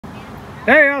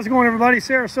Hey, how's it going, everybody?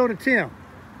 Sarasota Tim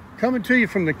coming to you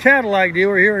from the Cadillac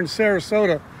dealer here in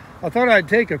Sarasota. I thought I'd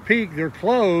take a peek. They're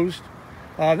closed.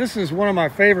 This is one of my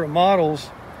favorite models.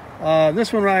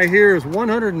 This one right here is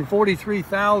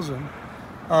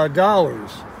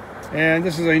 $143,000, and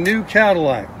this is a new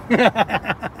Cadillac.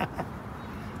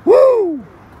 Woo!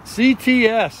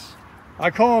 CTS. I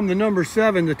call them the number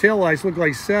 7. The taillights look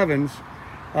like 7s.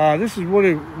 This is what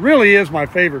it really is, my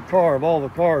favorite car of all the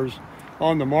cars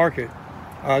on the market.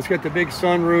 It's got the big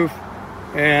sunroof,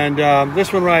 and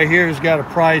this one right here has got a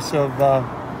price of the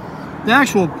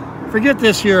actual, forget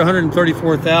this here,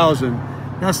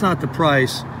 $134,000. That's not the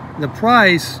price. The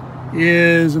price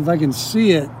is, if I can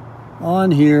see it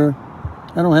on here,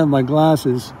 I don't have my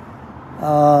glasses.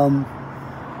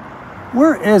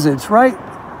 Where is it? It's right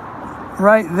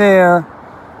there.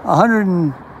 100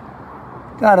 and,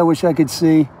 God, I wish I could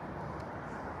see.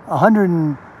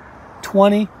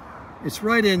 120. It's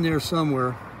right in there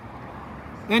somewhere.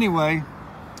 Anyway,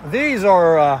 these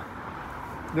are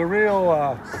the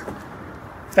real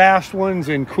fast ones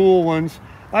and cool ones.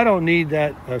 I don't need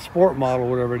that sport model,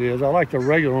 whatever it is. I like the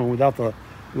regular one without the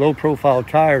low profile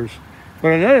tires.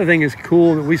 But another thing is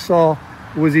cool that we saw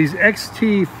was these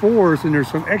XT4s, and there's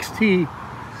some XT,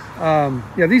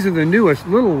 yeah, these are the newest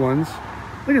little ones.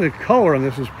 Look at the color on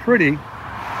this, is pretty.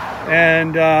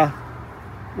 And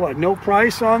what, no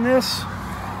price on this?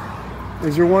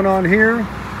 Is there one on here?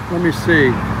 Let me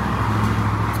see.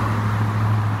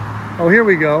 Oh, here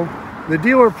we go. The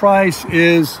dealer price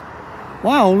is,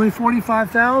 wow, only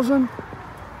 $45,000?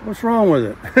 What's wrong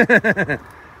with it?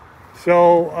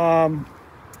 So,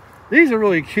 these are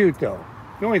really cute though.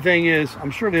 The only thing is,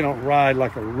 I'm sure they don't ride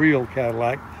like a real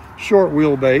Cadillac. Short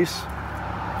wheelbase.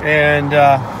 And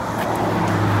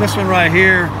this one right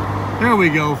here, there we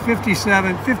go,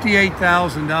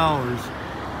 $58,000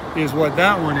 is what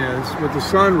that one is with the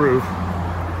sunroof.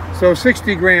 So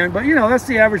 60 grand, but you know, that's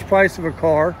the average price of a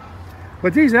car.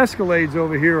 But these Escalades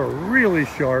over here are really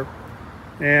sharp,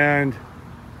 and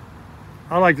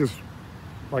I like this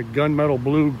like gunmetal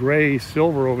blue, gray,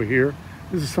 silver over here.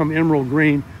 This is some emerald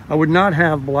green. I would not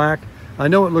have black. I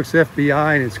know it looks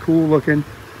FBI and it's cool looking,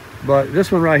 but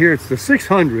this one right here, it's the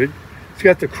 600. It's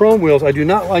got the chrome wheels. I do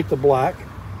not like the black.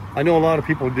 I know a lot of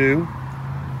people do.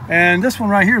 And this one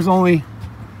right here is only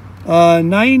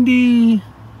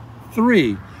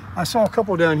 93. I saw a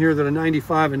couple down here that are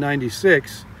 95 and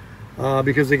 96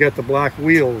 because they got the black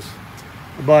wheels.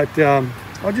 But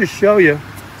I'll just show you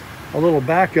a little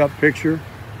backup picture.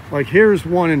 Like here's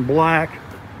one in black,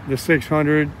 the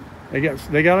 600. They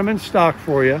got them in stock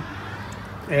for you.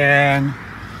 And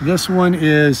this one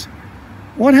is,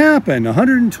 what happened?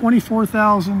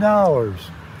 $124,000.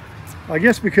 I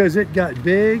guess because it got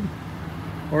big,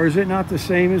 or is it not the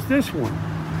same as this one?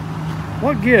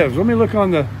 What gives? Let me look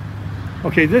on the,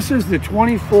 okay, this is the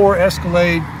 24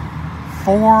 Escalade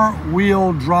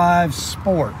 4-wheel drive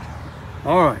Sport.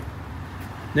 All right,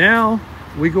 now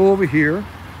we go over here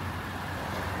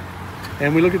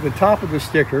and we look at the top of the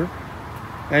sticker,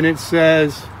 and it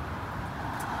says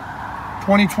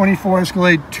 2024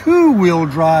 Escalade 2-wheel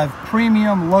drive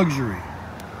Premium Luxury.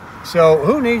 So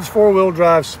who needs 4-wheel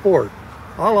drive Sport?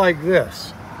 I like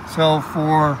this. So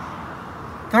for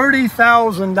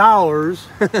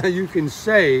 $30,000 you can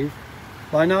save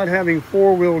by not having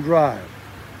 4-wheel drive.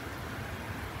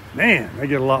 Man, I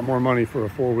get a lot more money for a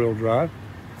 4-wheel drive.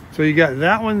 So you got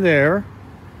that one there,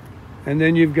 and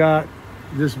then you've got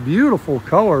this beautiful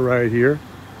color right here.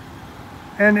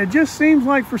 And it just seems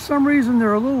like for some reason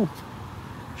they're a little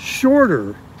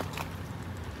shorter,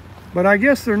 but I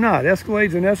guess they're not.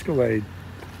 Escalade's an Escalade.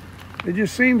 It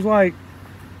just seems like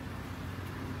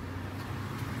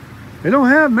they don't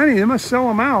have many. They must sell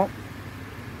them out.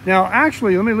 Now,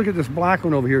 actually, let me look at this black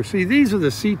one over here. See, these are the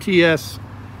CTS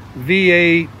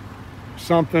V8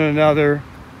 something or another,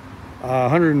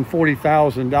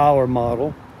 $140,000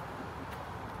 model.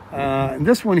 And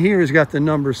this one here has got the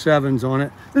number 7s on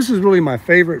it. This is really my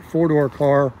favorite 4-door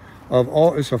car of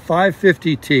all. It's a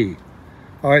 550T.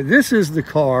 All right, this is the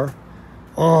car.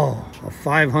 Oh, a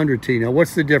 500T. Now,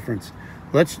 what's the difference?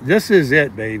 This is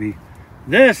it, baby.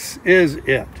 This is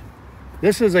it.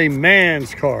 This is a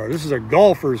man's car. This is a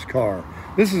golfer's car.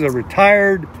 This is a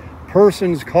retired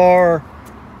person's car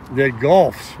that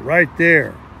golfs right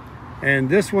there. And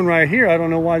this one right here, I don't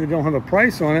know why they don't have a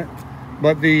price on it,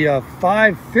 but the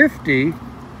 550,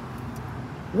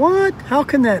 what? How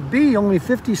can that be? Only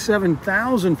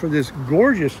 $57,000 for this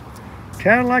gorgeous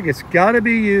Cadillac? It's got to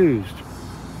be used.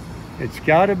 It's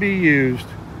got to be used.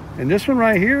 And this one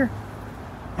right here,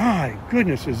 my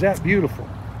goodness, is that beautiful.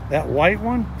 That white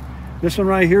one. This one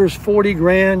right here is 40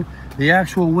 grand. The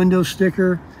actual window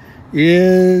sticker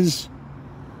is,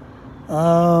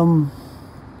 God,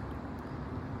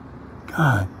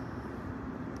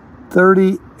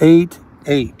 38.8.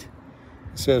 It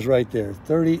says right there,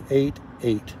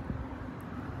 38.8.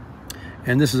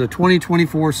 And this is a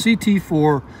 2024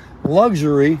 CT4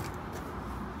 luxury.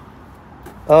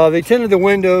 They tinted the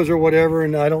windows or whatever,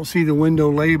 and I don't see the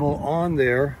window label on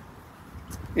there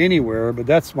anywhere, but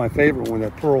that's my favorite one,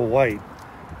 that pearl white.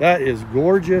 That is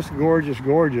gorgeous, gorgeous,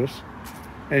 gorgeous.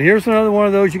 And here's another one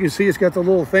of those. You can see it's got the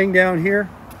little thing down here.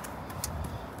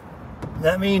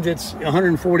 That means it's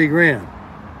 140 grand.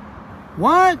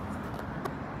 What?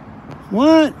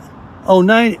 What? Oh,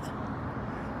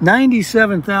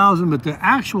 97,000, but the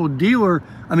actual dealer,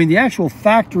 I mean, the actual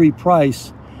factory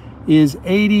price is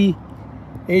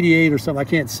 88 or something. I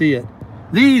can't see it.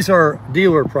 These are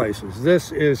dealer prices.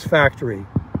 This is factory.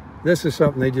 This is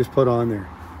something they just put on there.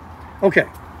 Okay.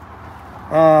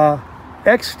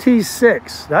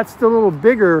 XT6. That's the little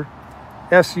bigger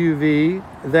SUV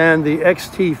than the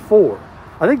XT4.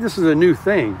 I think this is a new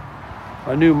thing,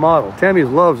 a new model. Tammy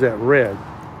loves that red.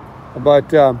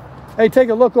 But hey, take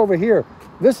a look over here.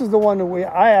 This is the one that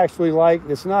I actually like.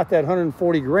 It's not that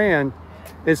 140 grand.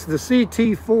 It's the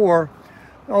CT4.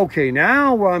 Okay,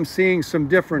 now where I'm seeing some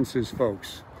differences,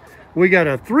 folks. We got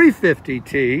a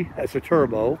 350T, that's a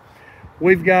turbo.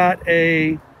 We've got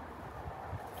a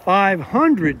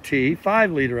 500T,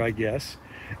 5 liter, I guess.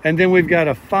 And then we've got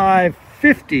a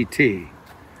 550T.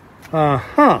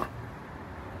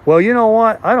 Well, you know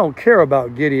what? I don't care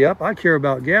about giddy up. I care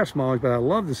about gas mileage, but I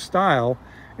love the style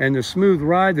and the smooth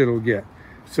ride that it'll get.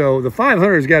 So the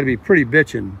 500 has got to be pretty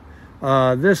bitchin'.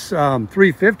 This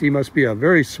 350 must be a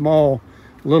very small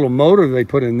little motor they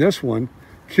put in this one.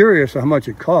 Curious how much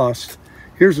it costs.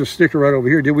 Here's a sticker right over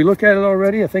here. Did we look at it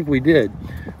already? I think we did.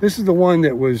 This is the one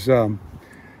that was,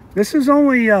 this is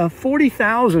only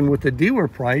 40,000 with the dealer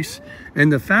price,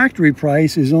 and the factory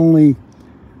price is only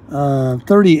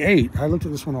 38. I looked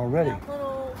at this one already. That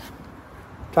little,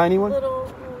 tiny one? little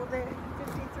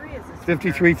 53 is this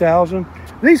 53,000.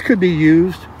 These could be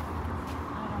used. I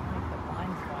don't think the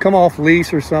line's gone. Come off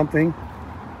lease or something.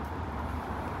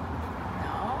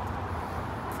 No.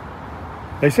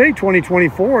 They say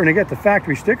 2024 and they got the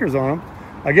factory stickers on them.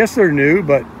 I guess they're new,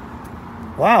 but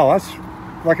wow, that's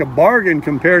like a bargain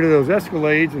compared to those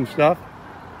Escalades and stuff.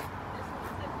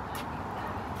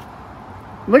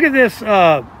 Look at this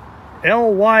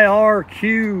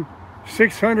LYRQ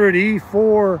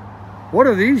 600E4. What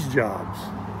are these jobs?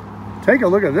 Take a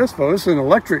look at this, folks. This is an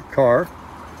electric car.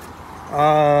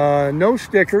 No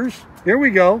stickers. Here we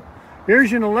go.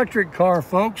 Here's an electric car,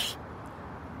 folks.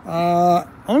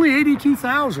 Only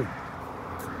 82,000.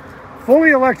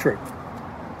 Fully electric.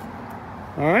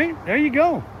 All right, there you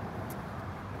go.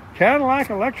 Cadillac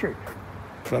electric.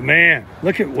 But man,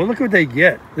 look what they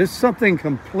get. There's something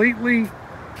completely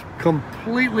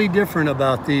different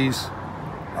about these.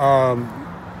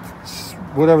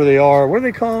 Whatever they are. What do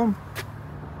they call them?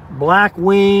 Black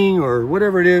Wing or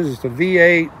whatever it is. It's a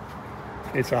V8.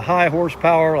 It's a high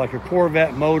horsepower, like a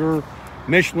Corvette motor.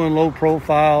 Michelin low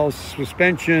profiles,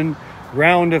 suspension,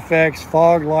 ground effects,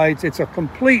 fog lights. It's a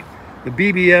complete, the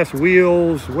BBS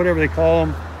wheels, whatever they call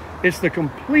them. It's the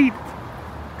complete,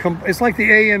 it's like the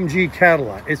AMG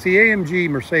Cadillac. It's the AMG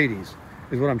Mercedes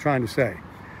is what I'm trying to say.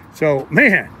 So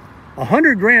man,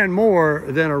 100 grand more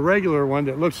than a regular one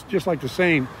that looks just like the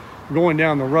same going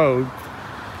down the road.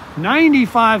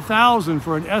 95,000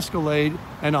 for an Escalade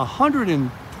and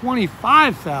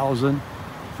 125,000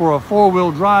 for a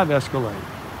four-wheel drive Escalade.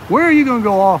 Where are you going to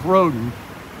go off-roading?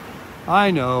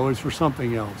 I know it's for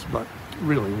something else, but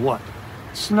really what?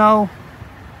 Snow?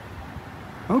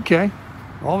 Okay,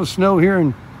 all the snow here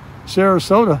in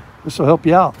Sarasota, this will help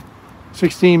you out.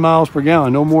 16 miles per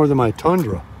gallon, no more than my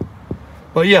Tundra.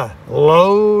 But yeah,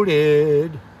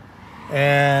 loaded,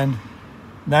 and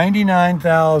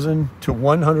 99,000 to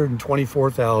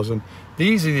 124,000.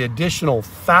 These are the additional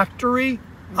factory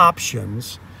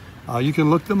options. You can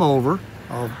look them over.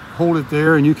 I'll hold it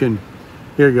there and you can,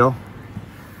 here you go.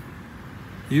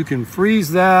 You can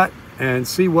freeze that and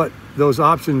see what those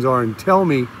options are and tell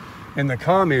me in the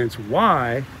comments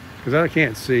why, because I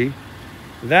can't see.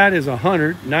 That is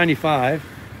 195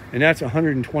 and that's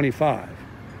 125.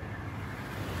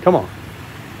 Come on,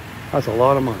 that's a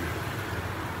lot of money.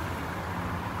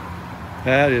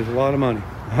 That is a lot of money.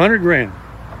 100 grand.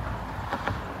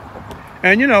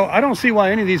 And you know, I don't see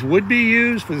why any of these would be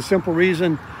used, for the simple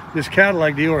reason this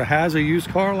Cadillac dealer has a used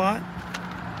car lot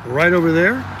right over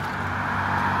there.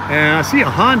 And I see a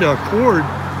Honda Accord,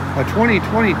 a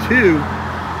 2022,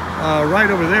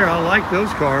 right over there. I like those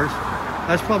cars.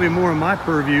 That's probably more in my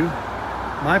purview,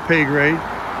 my pay grade.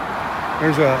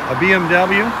 There's a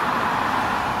BMW.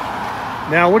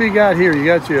 Now, what do you got here? You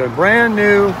got your brand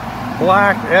new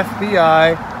black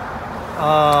FBI,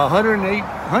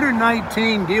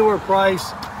 119 dealer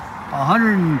price,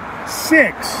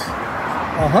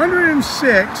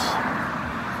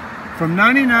 106 from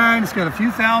 99. It's got a few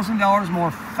 $1,000s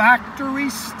more factory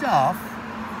stuff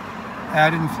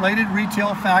at inflated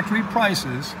retail factory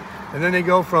prices, and then they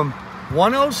go from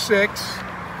 106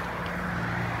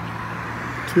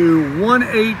 to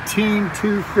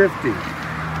 118,250.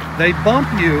 They bump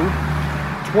you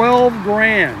 12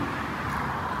 grand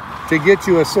to get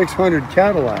you a 600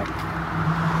 Cadillac.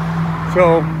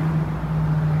 So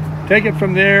take it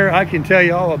from there. I can tell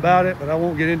you all about it, but I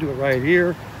won't get into it right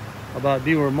here, about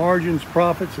dealer margins,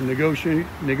 profits, and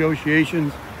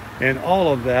negotiations and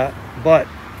all of that. But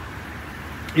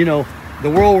you know, the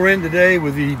world we're in today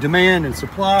with the demand and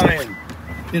supply, and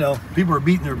you know, people are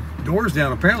beating their doors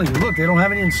down. Apparently, look, they don't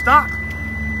have any in stock.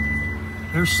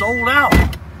 They're sold out.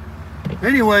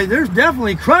 Anyway, there's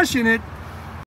definitely crushing it